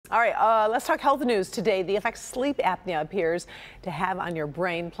All right, let's talk health news today. The effects sleep apnea appears to have on your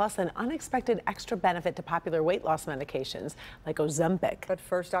brain, plus an unexpected extra benefit to popular weight loss medications like Ozempic. But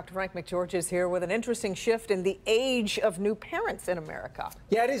first, Dr. Frank McGeorge is here with an interesting shift in the age of new parents in America.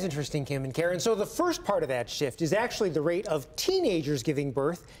 Yeah, it is interesting, Kim and Karen. So the first part of that shift is actually the rate of teenagers giving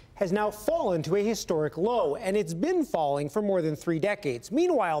birth has now fallen to a historic low, and it's been falling for more than 3 decades.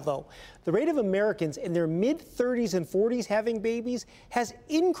 Meanwhile, though, the rate of Americans in their mid-30s and 40s having babies has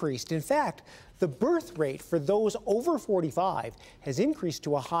increased. In fact, the birth rate for those over 45 has increased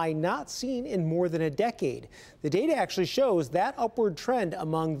to a high not seen in more than a decade. The data actually shows that upward trend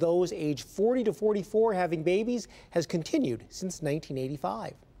among those aged 40 to 44 having babies has continued since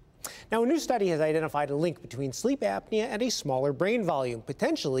 1985. Now, a new study has identified a link between sleep apnea and a smaller brain volume,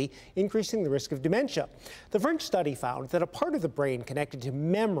 potentially increasing the risk of dementia. The French study found that a part of the brain connected to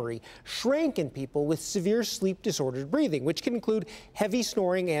memory shrank in people with severe sleep-disordered breathing, which can include heavy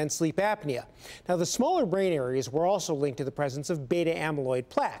snoring and sleep apnea. Now, the smaller brain areas were also linked to the presence of beta-amyloid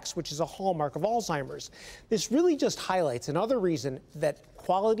plaques, which is a hallmark of Alzheimer's. This really just highlights another reason that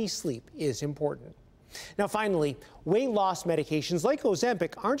quality sleep is important. Now, finally, weight loss medications like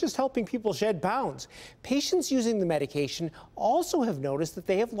Ozempic aren't just helping people shed pounds. Patients using the medication also have noticed that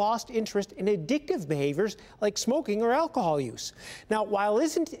they have lost interest in addictive behaviors like smoking or alcohol use. Now, while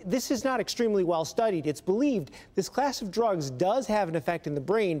this is not extremely well studied, it's believed this class of drugs does have an effect in the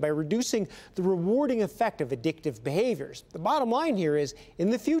brain by reducing the rewarding effect of addictive behaviors. The bottom line here is, in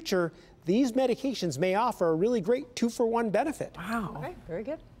the future, these medications may offer a really great 2-for-1 benefit. Wow. Okay, very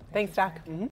good. Thanks, Doc.